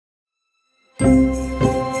Good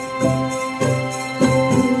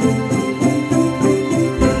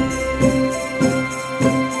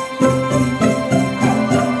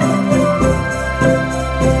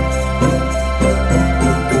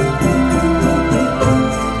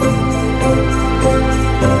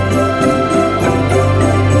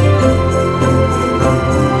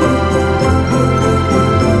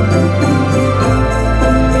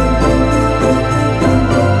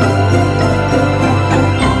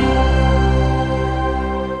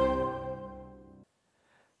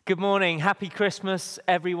morning. Happy Christmas,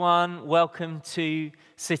 everyone. Welcome to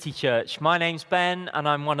City Church. My name's Ben, and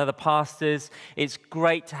I'm one of the pastors. It's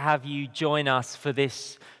great to have you join us for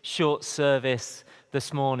this short service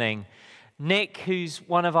this morning. Nick, who's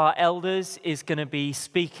one of our elders, is going to be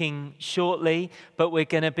speaking shortly, but we're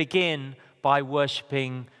going to begin by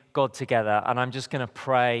worshiping God together, and I'm just going to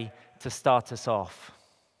pray to start us off.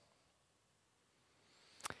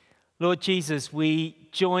 Lord Jesus, we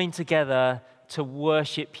join together to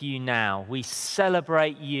worship you now. We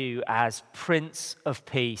celebrate you as Prince of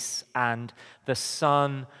Peace and the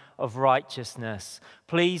Son of Righteousness.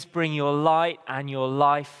 Please bring your light and your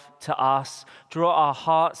life to us. Draw our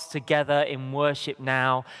hearts together in worship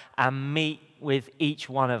now and meet with each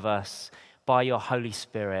one of us by your Holy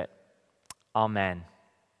Spirit. Amen.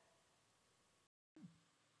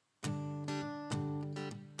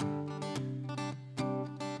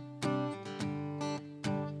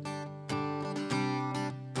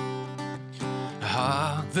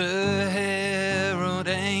 Hark the herald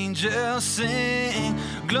angels sing,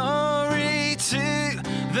 glory to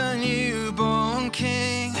the newborn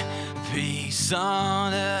King. Peace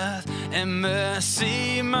on earth and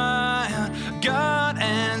mercy mild, God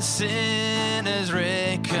and sinners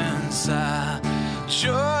reconciled.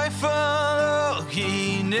 Joyful all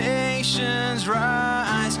ye nations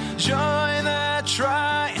rise, join the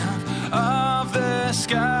triumph of the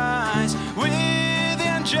skies. With the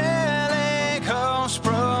angelic host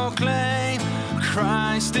proclaim,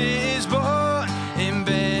 Christ is born in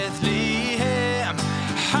Bethlehem.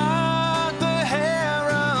 Hark the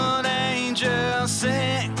herald angels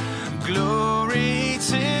sing, glory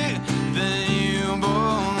to the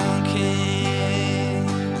newborn King.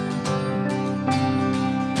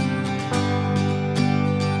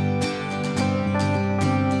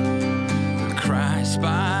 Christ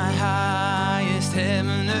by highest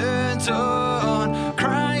heaven adored,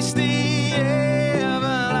 Christ the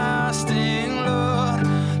everlasting Lord.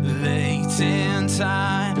 Late in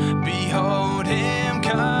time, behold him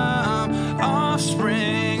come,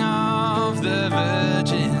 offspring of the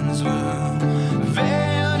Virgin's womb.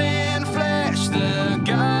 Veiled in flesh, the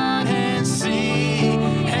Godhead see,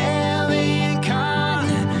 hail the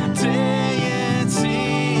incarnate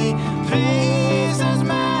deity. Pleased as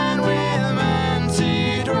man with man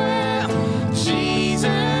to dwell,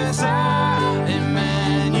 Jesus our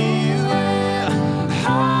Emmanuel.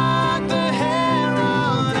 Hark the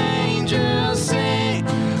herald angels sing,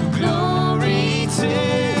 glory to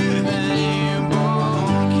the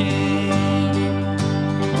newborn King.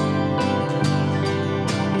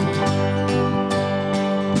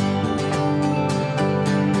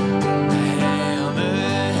 Hail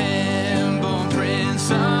the heaven-born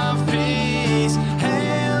Prince of Peace,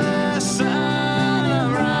 hail the Son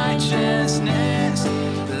of Righteousness.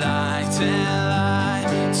 Light and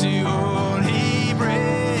light to all he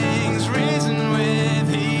brings, risen with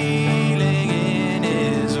healing in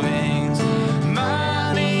his wings.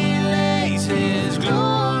 Money lays his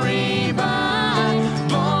glory by,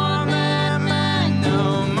 born that man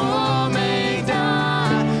no more may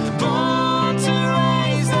die. Born to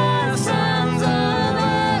raise the sons of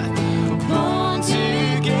earth, born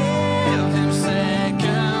to give him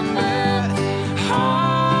second birth.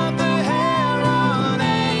 Hark the herald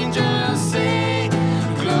angels sing,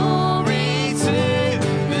 glory to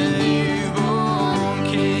the newborn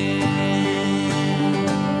King.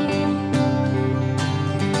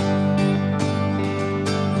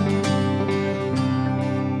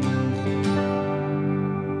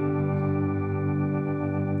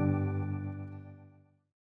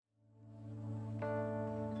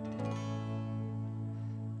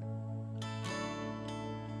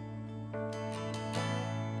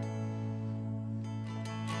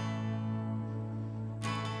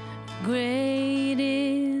 Great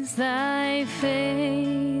is thy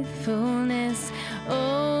faithfulness,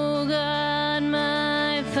 O God,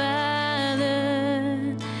 my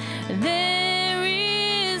Father. There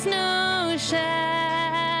is no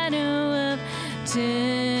shadow of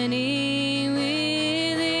turning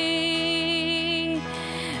with thee.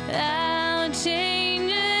 Thou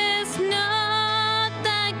changest not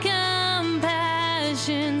thy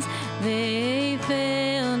compassions, they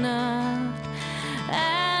fail not.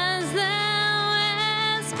 As thou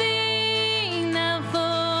hast been, thou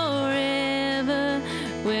forever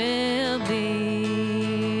will be.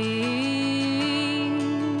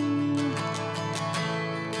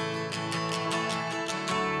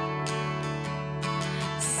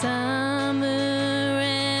 Summer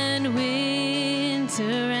and winter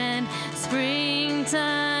and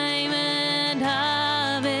springtime and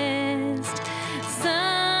harvest,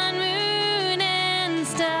 sun, moon, and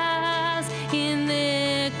stars in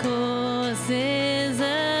their courses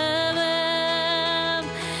above,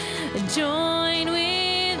 join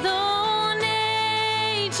with all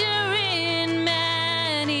nature in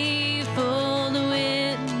manifold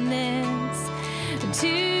witness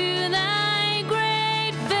to thy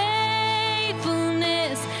great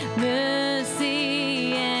faithfulness,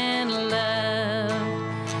 mercy, and love.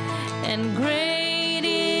 And great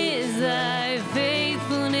is thy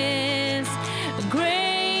faithfulness,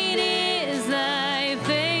 great is thy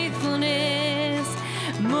faithfulness.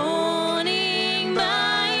 Morning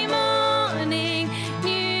by morning,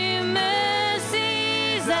 new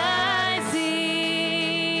mercies I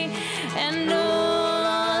see, and all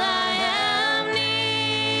I have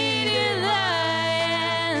needed thy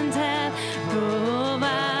hand hath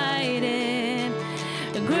provided.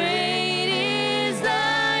 Great is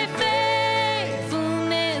thy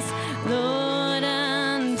faithfulness, Lord,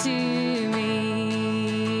 unto me.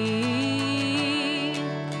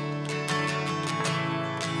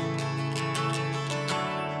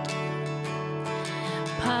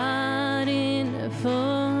 Pardon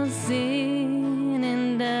for sin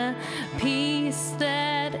and a peace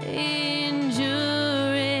that endureth,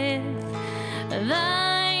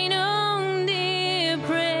 thine own dear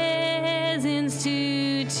presence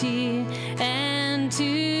to cheer and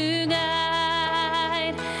to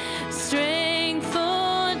guide, strength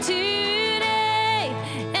for today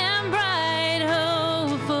and bright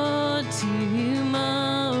hope for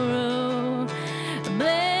tomorrow.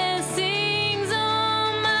 Blessings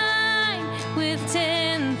all mine with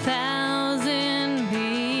 10,000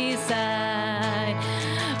 beside.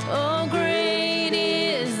 Oh, great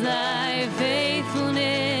is thy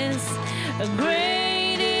faithfulness,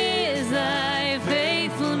 great is thy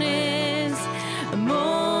faithfulness.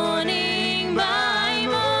 Morning by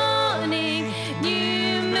morning,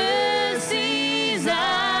 new mercies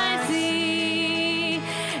I see,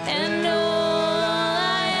 and all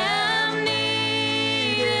I have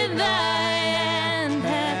needed thy hand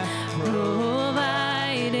hath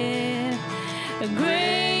provided.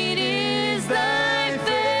 Great is thy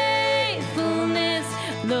faithfulness,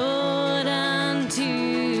 Lord,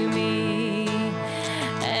 unto me.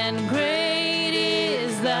 And great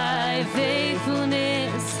is thy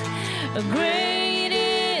faithfulness, great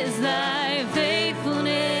is thy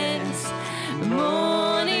faithfulness.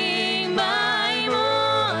 Morning by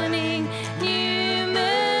morning, new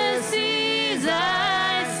mercies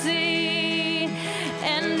I see,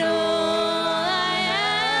 and all I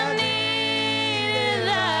have needed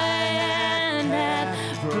thy hand hath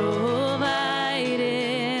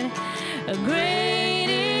provided. Great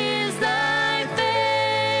is thy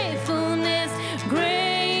faithfulness,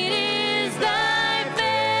 great is thy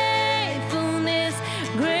faithfulness,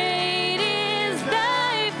 great is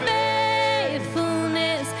thy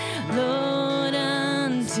faithfulness, Lord,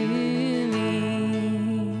 unto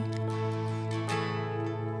me.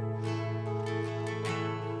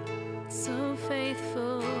 So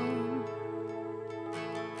faithful.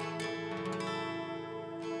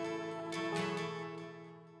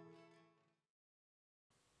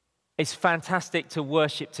 It's fantastic to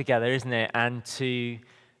worship together, isn't it? And to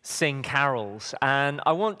sing carols. And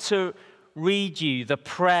I want to read you the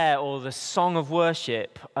prayer or the song of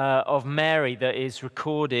worship of Mary that is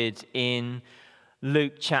recorded in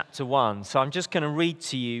Luke chapter 1. So I'm just going to read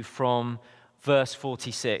to you from verse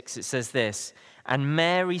 46. It says this: "And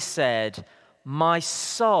Mary said, my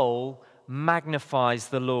soul magnifies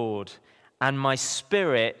the Lord, and my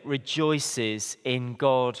spirit rejoices in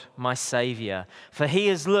God my Saviour. For he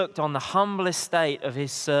has looked on the humble estate of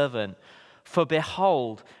his servant. For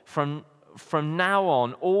behold, from now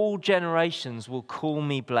on all generations will call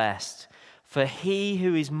me blessed. For he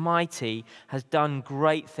who is mighty has done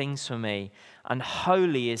great things for me, and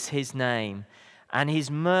holy is his name. And his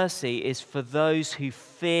mercy is for those who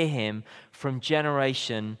fear him from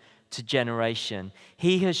generation to generation.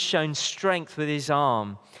 He has shown strength with his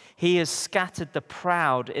arm. He has scattered the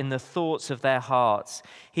proud in the thoughts of their hearts.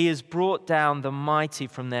 He has brought down the mighty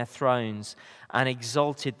from their thrones and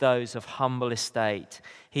exalted those of humble estate.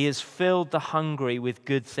 He has filled the hungry with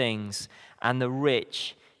good things, and the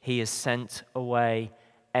rich he has sent away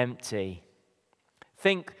empty.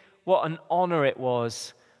 Think what an honor it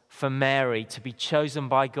was for Mary to be chosen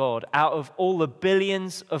by God out of all the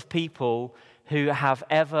billions of people who have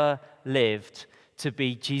ever lived to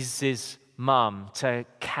be Jesus' mum, to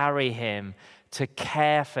carry him, to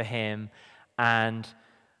care for him and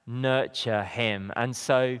nurture him. And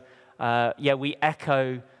so, we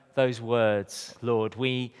echo those words, Lord.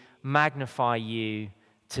 We magnify you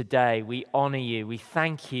today. We honor you. We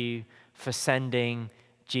thank you for sending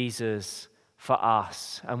Jesus for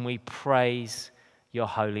us, and we praise your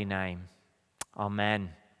holy name.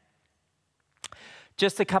 Amen.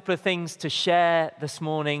 Just a couple of things to share this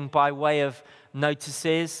morning by way of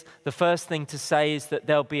notices. The first thing to say is that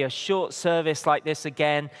there'll be a short service like this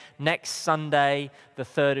again next Sunday, the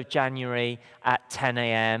 3rd of January at 10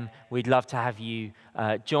 a.m. We'd love to have you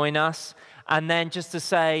join us. And then just to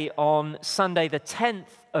say, on Sunday the 10th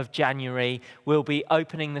of January, we'll be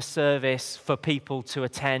opening the service for people to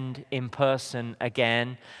attend in person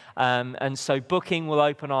again. And so booking will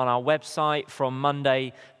open on our website from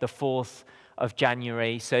Monday the 4th of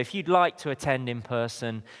January. So if you'd like to attend in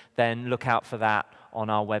person, then look out for that on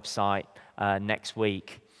our website next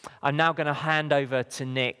week. I'm now going to hand over to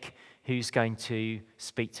Nick, who's going to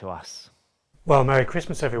speak to us. Well, Merry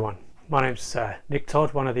Christmas, everyone. My name's Nick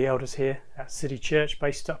Todd, one of the elders here at City Church,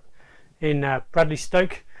 based up in Bradley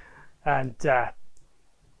Stoke, and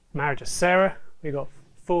married to Sarah. We've got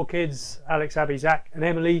 4 kids, Alex, Abby, Zach and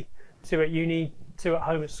Emily, 2 at uni, 2 at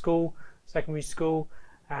home at school, secondary school,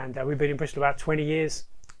 and we've been in Bristol about 20 years,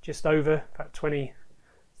 just over, about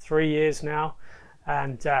 23 years now.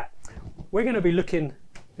 And we're going to be looking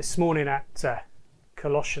this morning at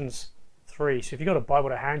Colossians 3. So if you've got a Bible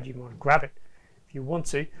to hand, you want to grab it if you want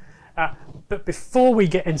to. But before we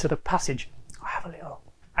get into the passage, I have a little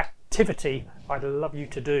activity I'd love you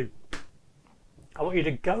to do. I want you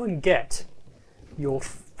to go and get your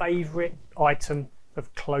favourite item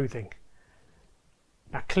of clothing.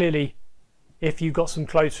 Now clearly, if you got some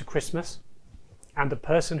clothes for Christmas and the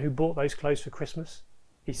person who bought those clothes for Christmas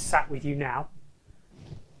is sat with you now,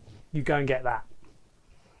 you go and get that.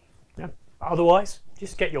 Yeah? Otherwise,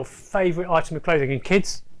 just get your favourite item of clothing. And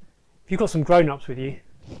kids, if you've got some grown-ups with you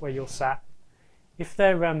where you're sat, if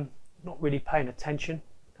they're not really paying attention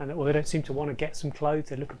and or they don't seem to want to get some clothes,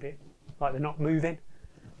 they look a bit like they're not moving,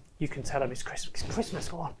 you can tell them it's Christmas. It's Christmas,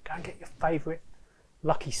 go on, go and get your favourite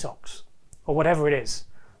lucky socks or whatever it is.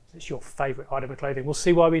 It's your favourite item of clothing. We'll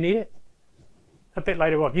see why we need it a bit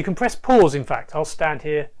later on. You can press pause, in fact. I'll stand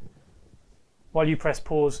here while you press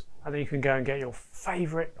pause, and then you can go and get your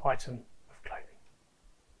favourite item of clothing.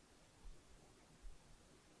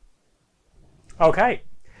 Okay,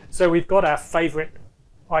 so we've got our favourite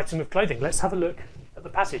item of clothing. Let's have a look at the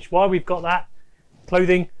passage. While we've got that,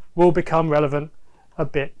 clothing will become relevant a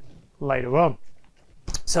bit later on.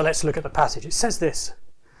 So let's look at the passage. It says this.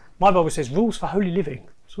 My Bible says rules for holy living.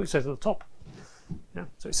 That's what it says at the top. Yeah.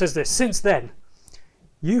 So it says this. Since then,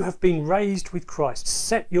 you have been raised with Christ.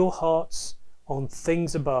 Set your hearts on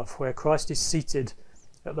things above, where Christ is seated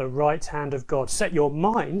at the right hand of God. Set your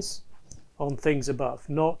minds on things above,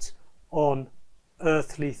 not on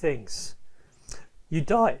earthly things. You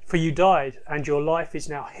died, for you died, and your life is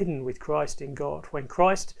now hidden with Christ in God. When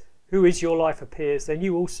Christ, who is your life, appears, then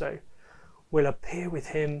you also will appear with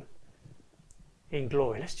him in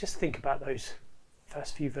glory. Let's just think about those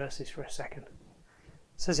first few verses for a second. It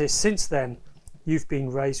says here, since then you've been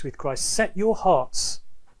raised with Christ. Set your hearts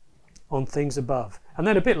on things above. And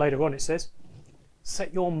then a bit later on it says,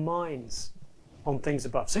 set your minds on things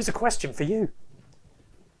above. So it's a question for you.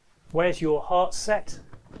 Where's your heart set?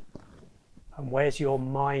 And where's your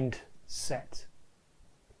mind set?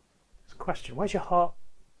 It's a question. Where's your heart?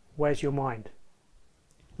 Where's your mind?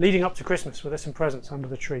 Leading up to Christmas, were there some presents under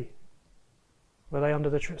the tree? Were they under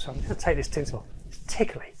the tree? So I'm going to take this tinsel off. It's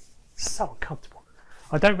tickly. It's so uncomfortable.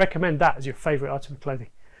 I don't recommend that as your favourite item of clothing.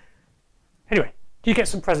 Anyway, do you get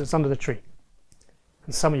some presents under the tree?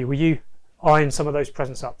 And some of you, were you eyeing some of those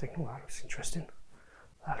presents up, thinking, oh, that looks interesting.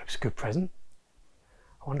 That looks a good present.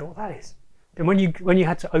 I wonder what that is. And when you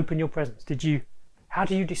had to open your presents, how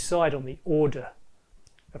do you decide on the order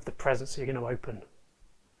of the presents that you're going to open?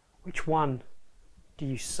 Which one do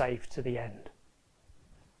you save to the end?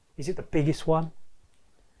 Is it the biggest one?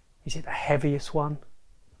 Is it the heaviest one?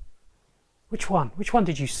 Which one? Which one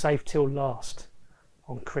did you save till last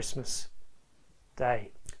on Christmas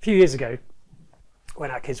Day? A few years ago,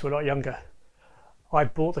 when our kids were a lot younger, I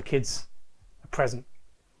bought the kids a present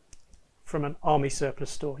from an army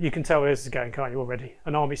surplus store. You can tell where this is going, can't you, already?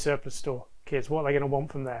 An army surplus store. Kids, what are they going to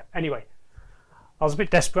want from there? Anyway, I was a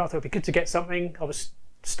bit desperate. I thought it'd be good to get something. I was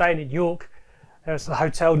staying in York, There was the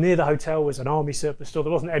hotel. Near the hotel was an army surplus store.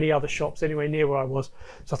 There wasn't any other shops anywhere near where I was.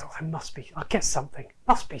 So I thought, there must be, I'll get something.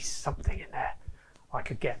 Must be something in there I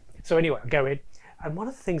could get. So anyway, I go in, and one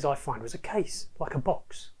of the things I find was a case, like a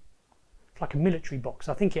box. Like a military box.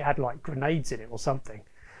 I think it had like grenades in it or something.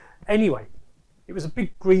 Anyway, it was a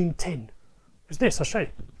big green tin. It was this, I'll show you.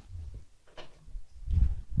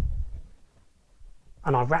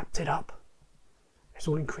 And I wrapped it up. It's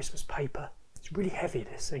all in Christmas paper. It's really heavy,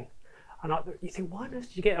 this thing. And you think, why on earth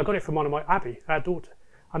did you get it? I got it from one of my Abby, our daughter.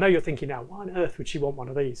 I know you're thinking now, why on earth would she want one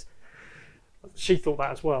of these? She thought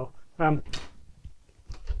that as well. But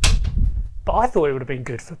I thought it would have been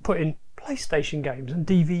good for putting PlayStation games and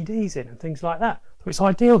DVDs in and things like that. So it's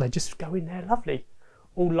ideal. They just go in there, lovely,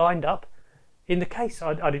 all lined up in the case.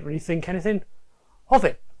 I didn't really think anything of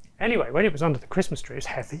it. Anyway, when it was under the Christmas tree, it was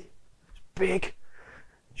heavy, it was big.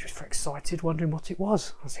 She was very excited, wondering what it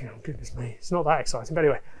was. I was thinking, oh goodness me, it's not that exciting. But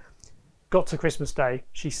anyway, got to Christmas Day,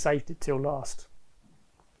 she saved it till last.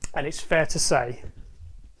 And it's fair to say,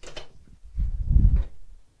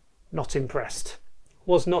 not impressed.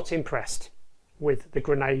 Was not impressed with the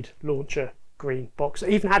grenade launcher green box. It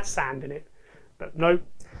even had sand in it, but no,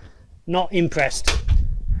 not impressed.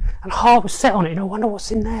 And heart was set on it, I wonder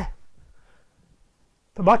what's in there.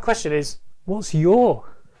 But my question is, what's your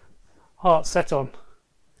heart set on?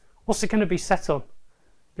 What's it going to be set on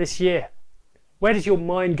this year? Where does your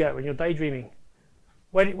mind go when you're daydreaming?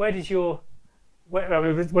 Where does your,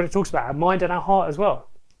 when it talks about our mind and our heart as well,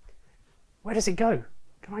 where does it go?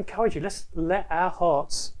 Can I encourage you, let's let our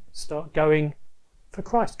hearts start going for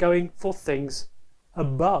Christ, going for things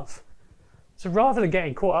above. So rather than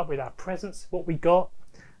getting caught up with our presents, what we got,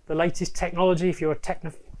 the latest technology, if you're a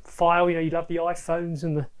technophile, you love the iPhones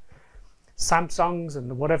and the Samsungs and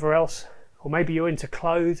the whatever else, or maybe you're into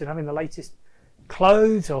clothes and having the latest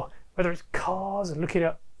clothes, or whether it's cars and looking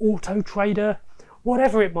at Auto Trader,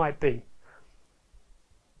 whatever it might be.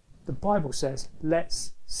 The Bible says,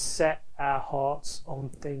 let's set our hearts on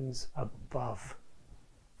things above.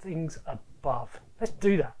 Things above. Let's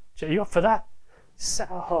do that. Are you up for that? Set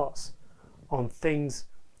our hearts on things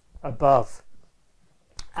above.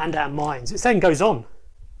 And our minds. It then goes on,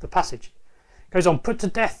 the passage goes on, put to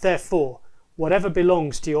death therefore whatever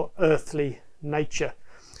belongs to your earthly nature.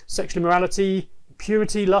 Sexual immorality,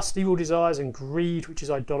 impurity, lust, evil desires, and greed, which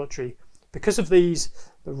is idolatry. Because of these,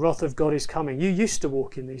 the wrath of God is coming. You used to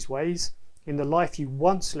walk in these ways, in the life you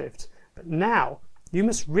once lived, but now you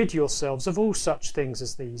must rid yourselves of all such things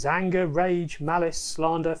as these: anger, rage, malice,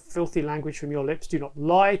 slander, filthy language from your lips. Do not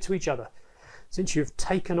lie to each other, since you have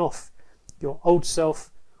taken off your old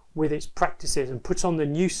self with its practices and put on the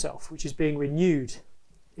new self, which is being renewed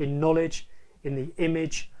in knowledge, in the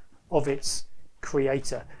image of its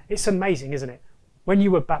creator. It's amazing, isn't it? When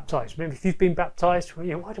you were baptized, remember, if you've been baptized,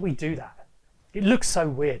 why do we do that? It looks so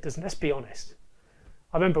weird, doesn't it? Let's be honest.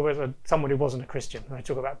 I remember with someone who wasn't a Christian, and they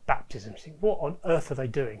talk about baptism. You think, what on earth are they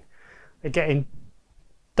doing? They're getting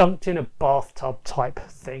dunked in a bathtub type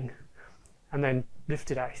thing and then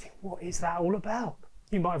lifted out. You think, what is that all about?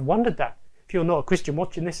 You might have wondered that. If you're not a Christian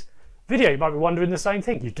watching this video, you might be wondering the same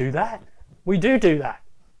thing. You do that. We do that.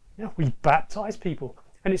 We baptize people.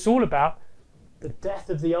 And it's all about the death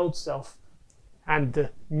of the old self and the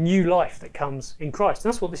new life that comes in Christ.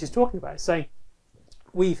 And that's what this is talking about. It's saying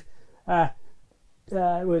we've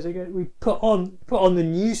we put on the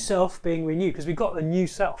new self being renewed, because we've got the new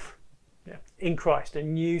self in Christ, a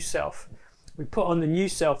new self. We put on the new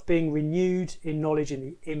self being renewed in knowledge, in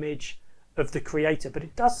the image of the Creator. But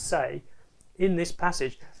it does say in this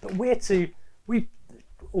passage that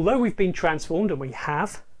although we've been transformed, and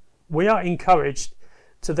we are encouraged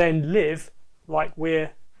to then live like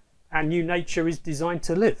our new nature is designed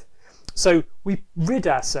to live. So we rid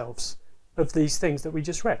ourselves of these things that we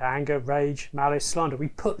just read: anger, rage, malice, slander. We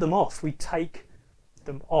put them off. We take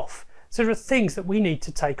them off. So there are things that we need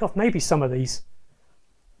to take off. Maybe some of these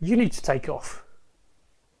you need to take off.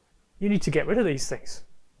 You need to get rid of these things.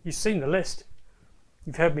 You've seen the list.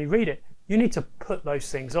 You've heard me read it. You need to put those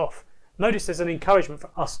things off. Notice there's an encouragement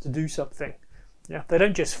for us to do something. They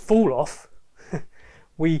don't just fall off.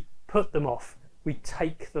 We put them off. We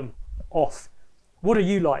take them off. What are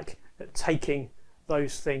you like at taking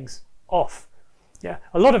those things off?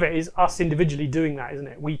 A lot of it is us individually doing that, isn't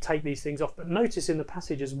it? We take these things off. But notice in the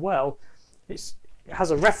passage as well, it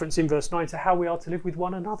has a reference in verse 9 to how we are to live with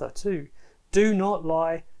one another too. Do not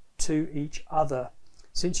lie to each other,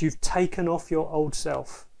 since you've taken off your old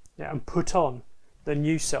self and put on the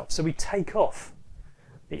new self. So we take off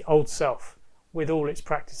the old self with all its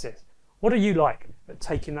practices. What are you like at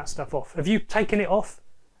taking that stuff off? Have you taken it off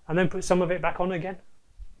and then put some of it back on again?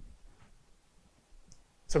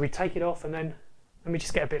 So we take it off and then and we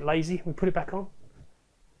just get a bit lazy. We put it back on.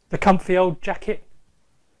 The comfy old jacket.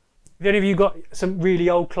 Have any of you got some really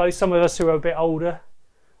old clothes? Some of us who are a bit older,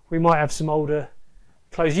 we might have some older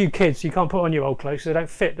clothes. You kids, you can't put on your old clothes because they don't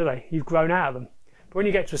fit, do they? You've grown out of them. But when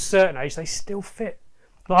you get to a certain age, they still fit.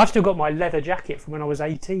 Like, I've still got my leather jacket from when I was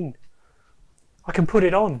 18. I can put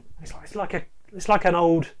it on. It's like an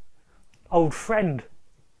old friend.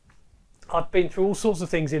 I've been through all sorts of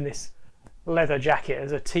things in this leather jacket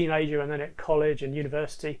as a teenager, and then at college and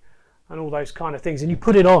university and all those kind of things, and you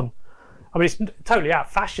put it on. I mean, it's totally out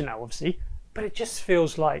of fashion now, obviously, but it just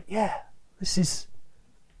feels like, yeah, this is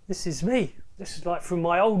me. This is like from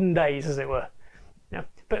my olden days, as it were. Yeah.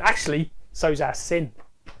 But actually, so's our sin,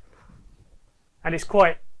 and it's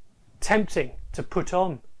quite tempting to put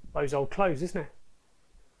on those old clothes, isn't it?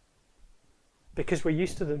 Because we're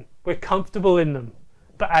used to them, we're comfortable in them.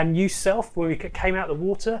 But our new self, when we came out of the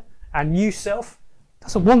water, our new self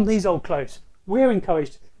doesn't want these old clothes. We're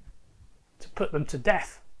encouraged to put them to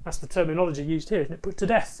death. That's the terminology used here, isn't it? Put to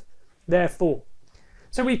death. Therefore.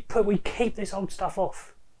 So we keep this old stuff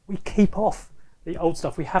off. We keep off the old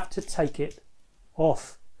stuff. We have to take it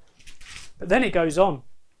off. But then it goes on.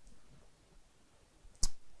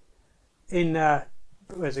 In,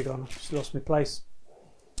 where's it gone? I've just lost my place.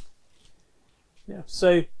 Yeah,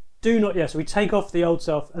 so so we take off the old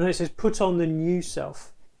self, and then it says put on the new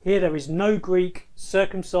self. Here there is no Greek,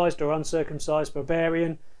 circumcised or uncircumcised,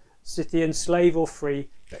 barbarian, Scythian, slave or free,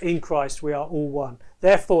 but in Christ we are all one.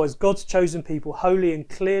 Therefore, as God's chosen people, holy and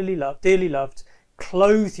clearly loved, dearly loved,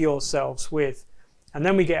 clothe yourselves with, and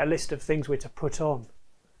then we get a list of things we're to put on.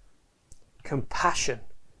 Compassion,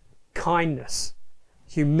 kindness,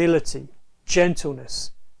 humility,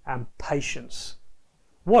 gentleness, and patience.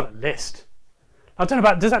 What a list. I don't know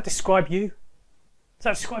about, does that describe you? Does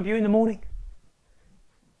that describe you in the morning?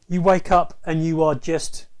 You wake up and you are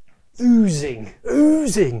just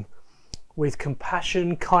oozing with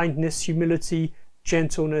compassion, kindness, humility,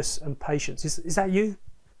 gentleness, and patience. Is that you?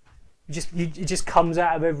 It just comes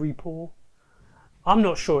out of every pore. I'm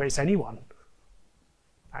not sure it's anyone,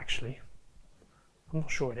 actually. I'm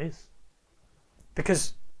not sure it is.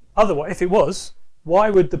 Because otherwise, if it was,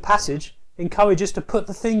 why would the passage encourage us to put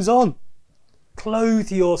the things on?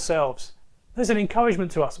 Clothe yourselves. There's an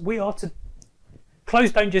encouragement to us. We are to.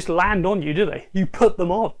 Clothes don't just land on you, do they? You put them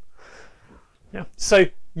on. Yeah. So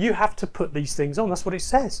you have to put these things on. That's what it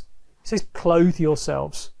says. It says clothe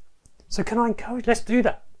yourselves. So can I encourage? Let's do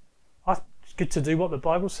that. It's good to do what the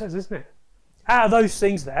Bible says, isn't it? Out of those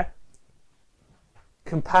things there,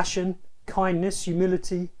 compassion, kindness,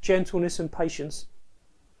 humility, gentleness, and patience.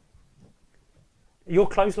 Are your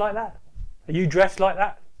clothes like that? Are you dressed like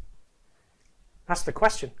that? That's the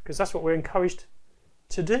question, because that's what we're encouraged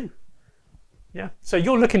to do. Yeah. So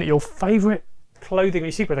you're looking at your favourite clothing.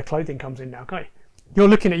 You see where the clothing comes in now, can't you? You're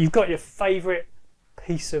looking at, you've got your favourite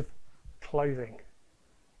piece of clothing.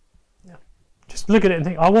 Yeah. Just look at it and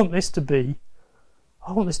think, I want this to be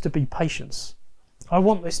patience. I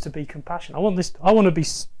want this to be compassion. I want to be,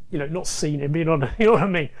 not seen in being on, you know what I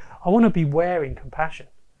mean? I want to be wearing compassion.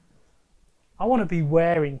 I want to be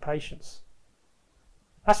wearing patience.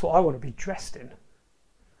 That's what I want to be dressed in.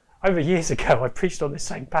 Over years ago, I preached on this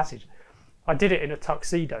same passage. I did it in a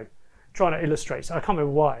tuxedo, trying to illustrate. So I can't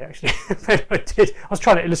remember why, actually. I did. I was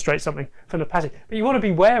trying to illustrate something from the passage. But you want to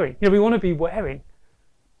be wearing, we want to be wearing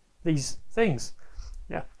these things.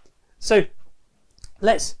 Yeah. So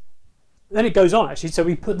then it goes on, actually. So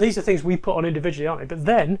these are things we put on individually, aren't they? But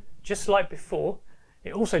then, just like before,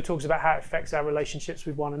 it also talks about how it affects our relationships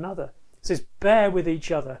with one another. It says, bear with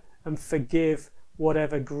each other and forgive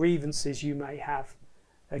whatever grievances you may have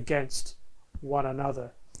against one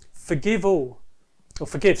another. Forgive,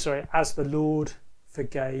 as the Lord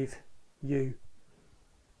forgave you.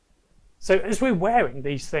 So as we're wearing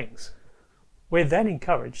these things, we're then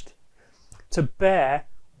encouraged to bear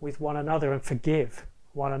with one another and forgive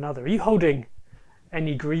one another. Are you holding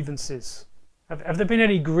any grievances? Have there been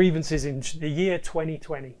any grievances in the year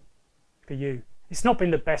 2020 for you? It's not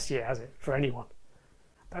been the best year, has it, for anyone?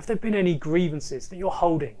 But have there been any grievances that you're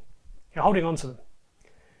holding on to them?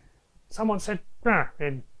 Someone said,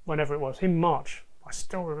 in whenever it was, in March, I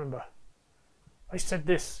still remember, they said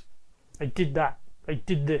this, they did that, they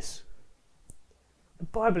did this. The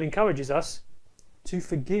Bible encourages us to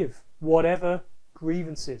forgive whatever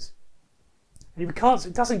grievances. And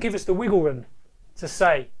it doesn't give us the wiggle room to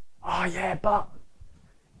say, oh yeah, but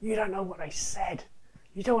you don't know what they said.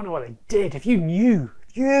 You don't know what they did. If you knew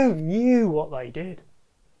what they did.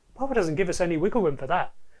 The Bible doesn't give us any wiggle room for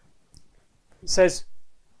that. It says,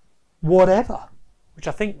 whatever, which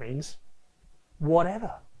I think means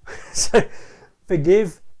whatever. So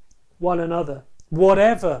forgive one another.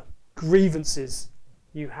 whatever grievances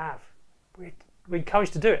you have. We're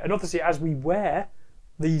encouraged to do it. And obviously as we wear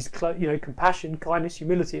these, compassion, kindness,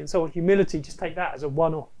 humility and so on, humility, just take that as a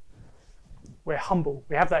one-off. We're humble.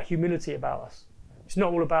 We have that humility about us. It's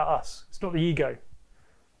not all about us. It's not the ego.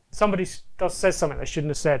 Somebody says something they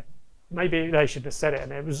shouldn't have said. Maybe they shouldn't have said it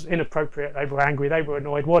and it was inappropriate. They were angry. They were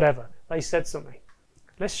annoyed. Whatever. They said something.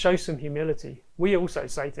 Let's show some humility. We also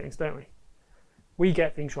say things, don't we? We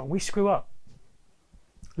get things wrong. We screw up.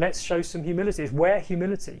 Let's show some humility. It's wear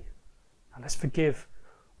humility. And let's forgive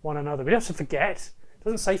one another. We don't have to forget. It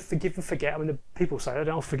doesn't say forgive and forget. I mean, the people say, I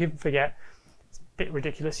don't forgive and forget. It's a bit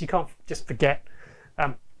ridiculous. You can't just forget.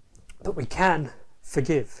 But we can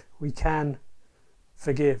forgive. We can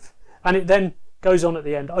forgive. And it then goes on at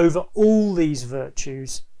the end. Over all these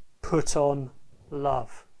virtues, put on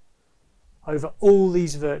love. Over all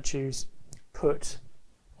these virtues, put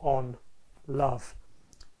on love,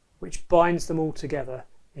 which binds them all together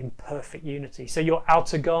in perfect unity. So your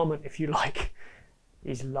outer garment, if you like,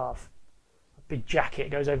 is love. A big jacket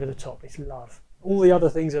goes over the top, it's love. All the other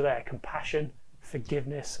things are there, compassion,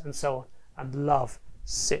 forgiveness and so on, and love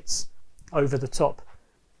sits over the top.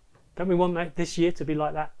 Don't we want that this year to be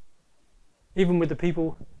like that? Even with the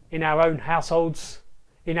people in our own households,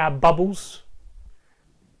 in our bubbles,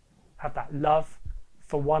 have that love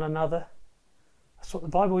for one another. That's what the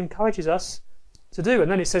Bible encourages us to do. And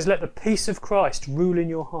then it says, let the peace of Christ rule in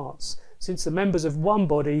your hearts. Since the members of one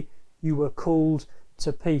body, you were called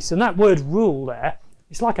to peace. And that word rule there,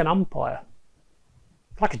 it's like an umpire.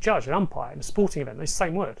 It's like a judge, an umpire in a sporting event. It's the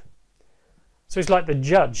same word. So it's like the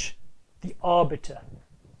judge, the arbiter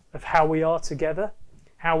of how we are together,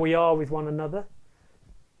 how we are with one another,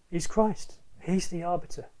 is Christ. He's the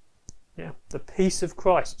arbiter. Yeah, the peace of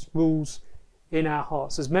Christ rules in our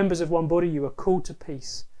hearts. As members of one body, you are called to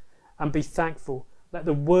peace, and be thankful. Let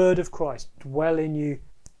the word of Christ dwell in you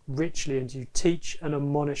richly, and you teach and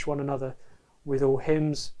admonish one another with all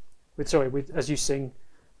hymns, as you sing,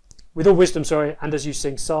 with all wisdom, and as you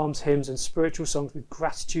sing psalms, hymns, and spiritual songs with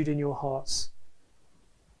gratitude in your hearts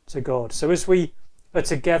to God. So as we are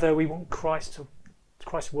together, we want Christ's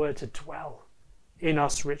word to dwell in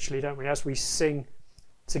us richly, don't we? As we sing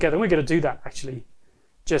together. And we're going to do that actually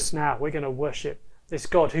just now. We're going to worship this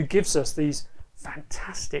God who gives us these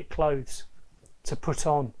fantastic clothes to put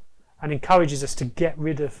on and encourages us to get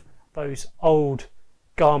rid of those old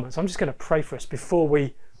garments. I'm just going to pray for us before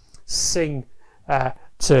we sing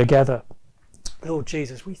together. Lord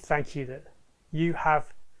Jesus, we thank you that you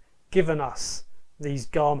have given us these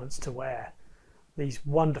garments to wear, these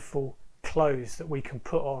wonderful clothes that we can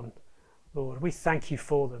put on. Lord, we thank you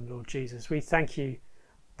for them, Lord Jesus. We thank you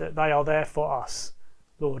that they are there for us,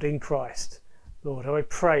 Lord, in Christ. Lord, I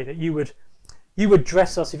pray that you would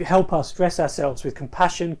dress us, if you help us dress ourselves with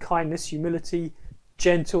compassion, kindness, humility,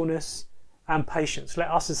 gentleness and patience. Let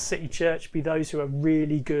us as City Church be those who are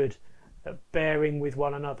really good at bearing with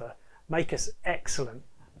one another. Make us excellent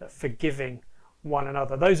at forgiving one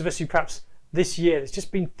another. Those of us who perhaps this year there's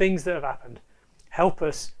just been things that have happened, help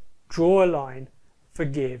us draw a line,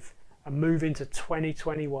 forgive and move into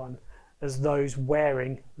 2021 as those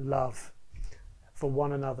wearing love for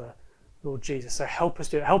one another, Lord Jesus. So help us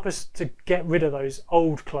do it. Help us to get rid of those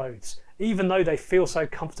old clothes, even though they feel so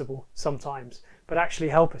comfortable sometimes. But actually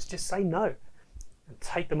help us just say no and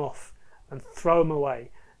take them off and throw them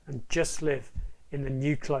away and just live in the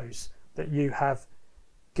new clothes that you have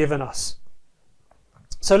given us.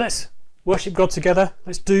 So let's worship God together.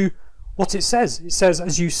 Let's do what it says. It says,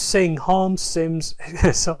 as you sing psalms,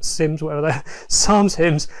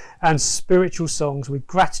 hymns and spiritual songs with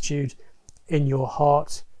gratitude in your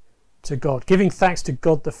heart to God, giving thanks to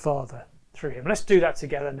God the Father through him. Let's do that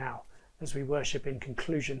together now as we worship in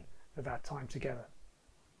conclusion of our time together.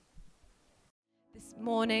 This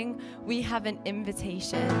morning we have an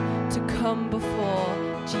invitation to come before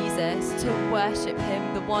Jesus, to worship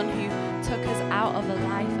him, the one who took us out of a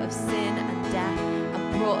life of sin and death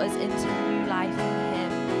and brought us into new life in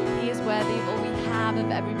him. He is worthy of all we have,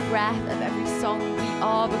 of every breath, of every song we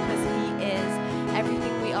are, because he is.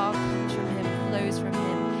 Everything we are comes from him, flows from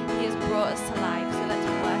him. He has brought us to life, so let's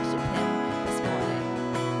worship him this morning.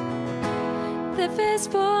 The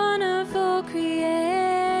firstborn of all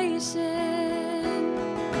creation,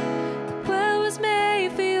 the world was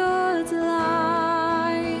made for your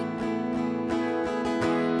delight,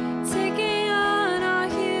 taking on our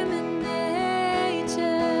human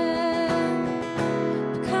nature,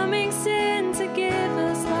 becoming sin to give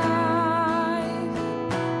us life.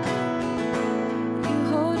 You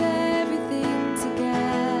hold everything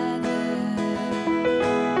together,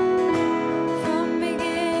 from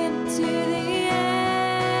beginning to the end.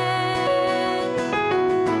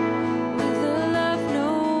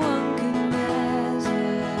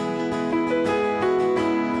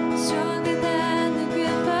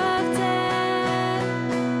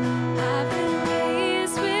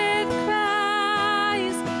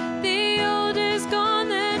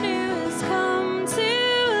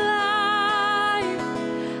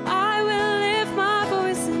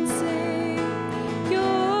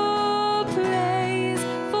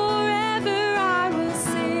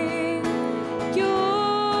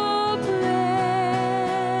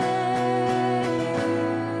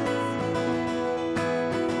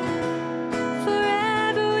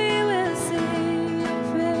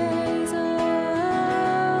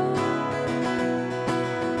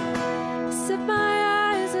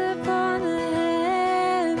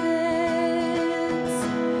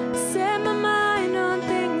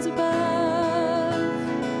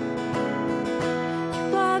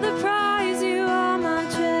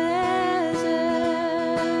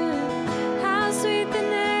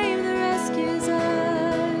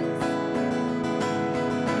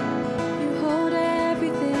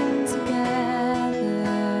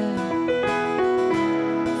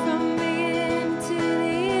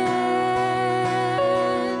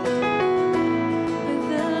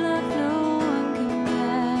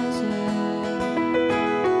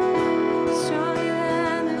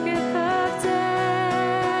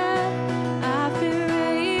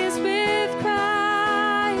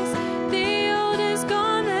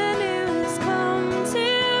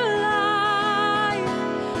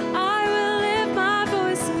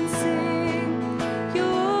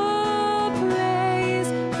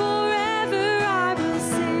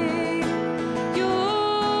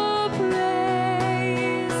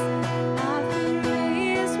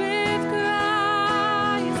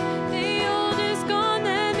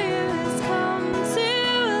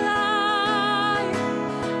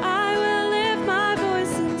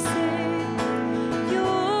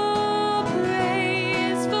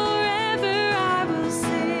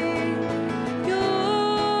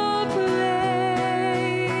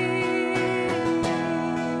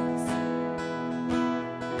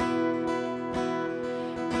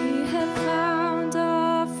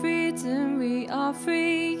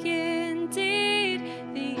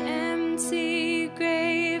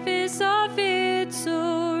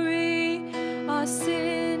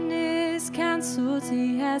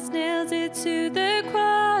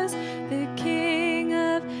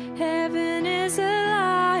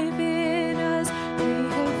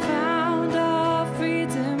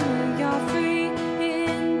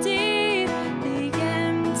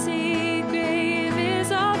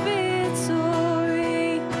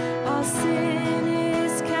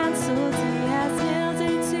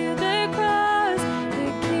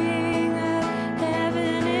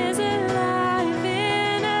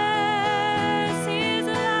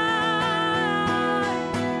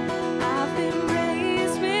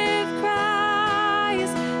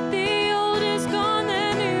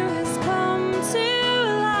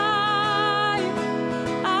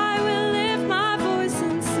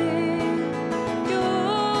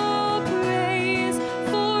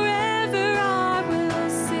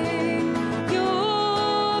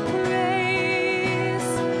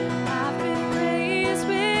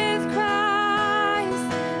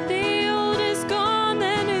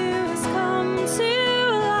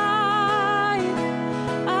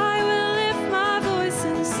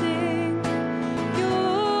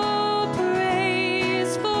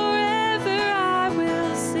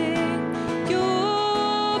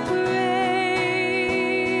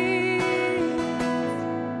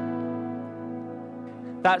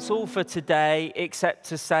 That's all for today, except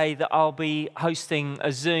to say that I'll be hosting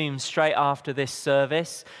a Zoom straight after this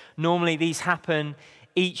service. Normally these happen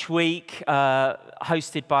each week,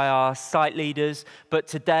 hosted by our site leaders, but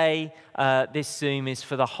today this Zoom is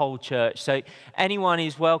for the whole church. So anyone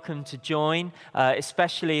is welcome to join,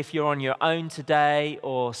 especially if you're on your own today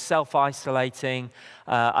or self-isolating.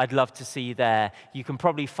 I'd love to see you there. You can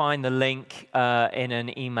probably find the link in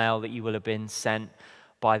an email that you will have been sent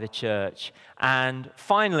by the church. And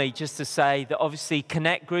finally, just to say that obviously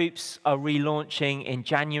Connect groups are relaunching in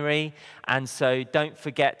January, and so don't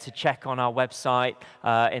forget to check on our website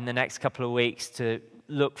in the next couple of weeks to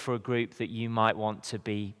look for a group that you might want to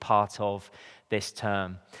be part of this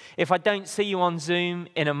term. If I don't see you on Zoom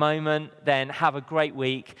in a moment, then have a great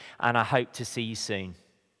week, and I hope to see you soon.